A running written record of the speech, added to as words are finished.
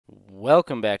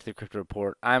Welcome back to the Crypto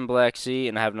Report. I'm Blacksea,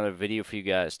 and I have another video for you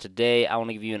guys. Today, I want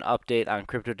to give you an update on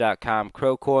Crypto.com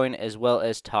Coin, as well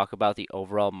as talk about the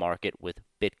overall market with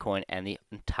Bitcoin and the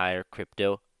entire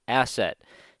crypto asset.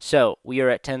 So, we are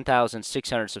at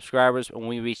 10,600 subscribers. When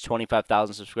we reach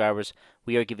 25,000 subscribers,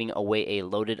 we are giving away a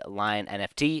loaded lion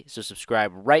NFT. So,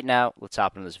 subscribe right now. Let's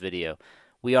hop into this video.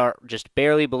 We are just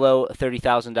barely below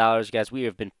 $30,000, guys. We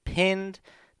have been pinned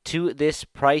to this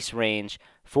price range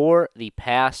for the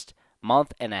past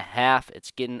month and a half. It's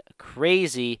getting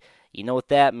crazy. You know what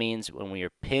that means. When we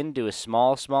are pinned to a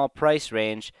small price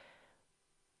range,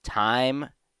 time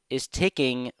is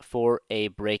ticking for a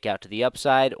breakout to the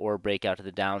upside or a breakout to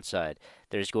the downside.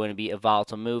 There's going to be a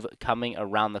volatile move coming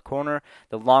around the corner.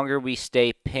 The longer we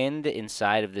stay pinned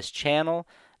inside of this channel,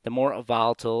 the more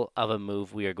volatile of a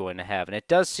move we are going to have. And it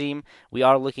does seem we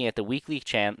are looking at the weekly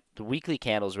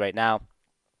candles right now.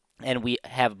 And we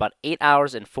have about 8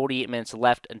 hours and 48 minutes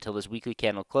left until this weekly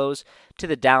candle close to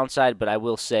the downside. But I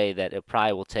will say that it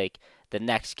probably will take the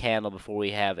next candle before we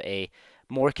have a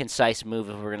more concise move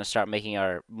if we're going to start making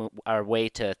our way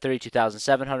to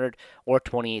 32,700 or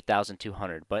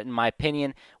 28,200. But in my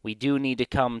opinion, we do need to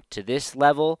come to this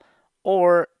level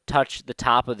or touch the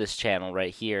top of this channel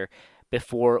right here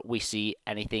before we see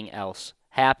anything else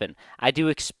happen. I do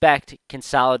expect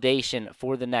consolidation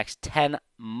for the next 10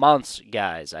 months,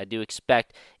 guys. I do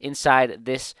expect inside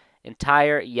this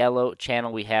entire yellow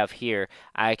channel we have here,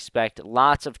 I expect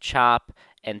lots of chop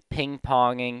and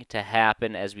ping-ponging to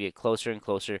happen as we get closer and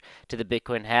closer to the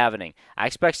Bitcoin halving. I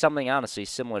expect something honestly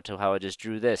similar to how I just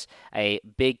drew this, a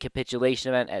big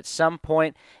capitulation event at some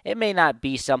point. It may not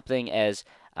be something as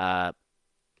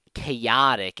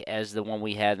chaotic as the one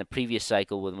we had in the previous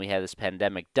cycle when we had this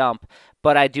pandemic dump,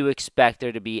 but I do expect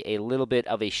there to be a little bit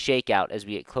of a shakeout as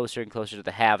we get closer and closer to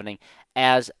the halving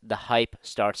as the hype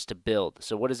starts to build.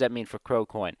 So what does that mean for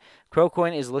Coin?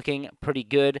 Coin is looking pretty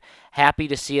good. Happy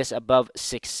to see us above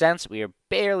 6 cents. We are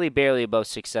barely above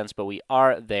 6 cents, but we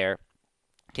are there.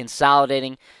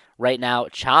 Consolidating right now,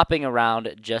 chopping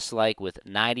around just like with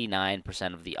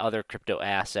 99% of the other crypto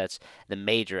assets, the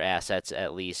major assets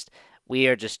at least. We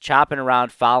are just chopping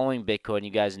around following Bitcoin.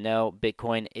 You guys know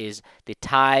Bitcoin is the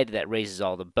tide that raises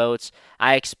all the boats.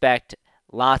 I expect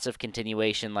lots of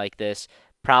continuation like this,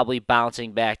 probably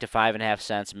bouncing back to 5.5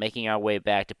 cents, making our way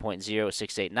back to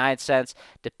 0.0689 cents,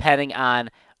 depending on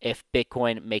if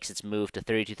Bitcoin makes its move to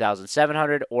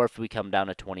 32,700 or if we come down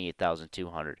to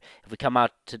 28,200. If we come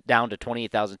down to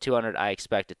 28,200, I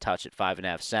expect to touch at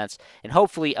 5.5 cents and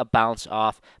hopefully a bounce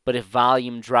off. But if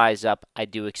volume dries up, I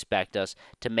do expect us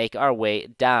to make our way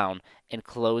down and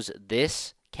close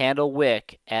this candle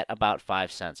wick at about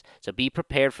 5 cents. So be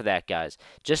prepared for that, guys.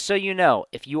 Just so you know,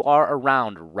 if you are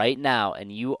around right now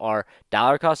and you are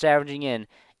dollar cost averaging in,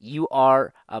 you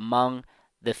are among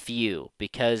the few,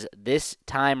 because this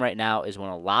time right now is when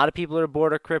a lot of people are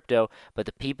bored of crypto, but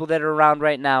the people that are around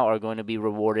right now are going to be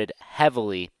rewarded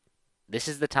heavily. This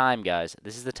is the time, guys.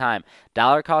 This is the time.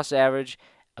 Dollar cost average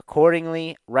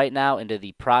accordingly right now into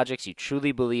the projects you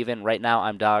truly believe in. Right now,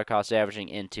 I'm dollar cost averaging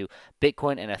into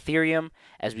Bitcoin and Ethereum.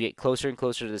 As we get closer and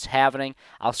closer to this halving,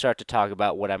 I'll start to talk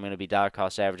about what I'm going to be dollar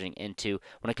cost averaging into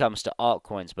when it comes to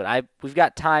altcoins. But we've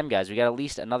got time, guys. We got at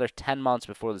least another 10 months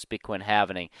before this Bitcoin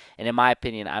halving. And in my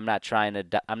opinion, I'm not trying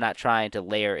to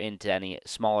layer into any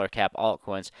smaller cap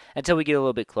altcoins until we get a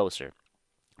little bit closer.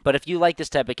 But if you like this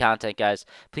type of content, guys,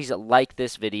 please like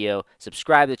this video,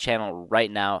 subscribe to the channel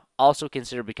right now. Also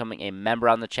consider becoming a member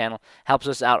on the channel. Helps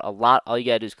us out a lot. All you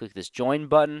got to do is click this join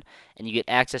button, and you get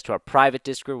access to our private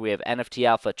Discord. We have NFT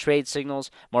Alpha trade signals,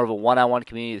 more of a one-on-one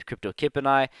community with Crypto Kip and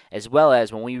I, as well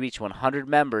as when we reach 100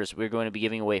 members, we're going to be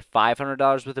giving away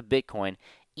 $500 worth of Bitcoin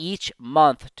each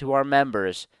month to our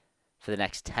members for the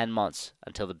next 10 months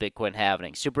until the Bitcoin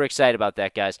halving. Super excited about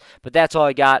that, guys. But that's all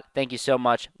I got. Thank you so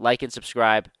much. Like and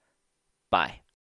subscribe. Bye.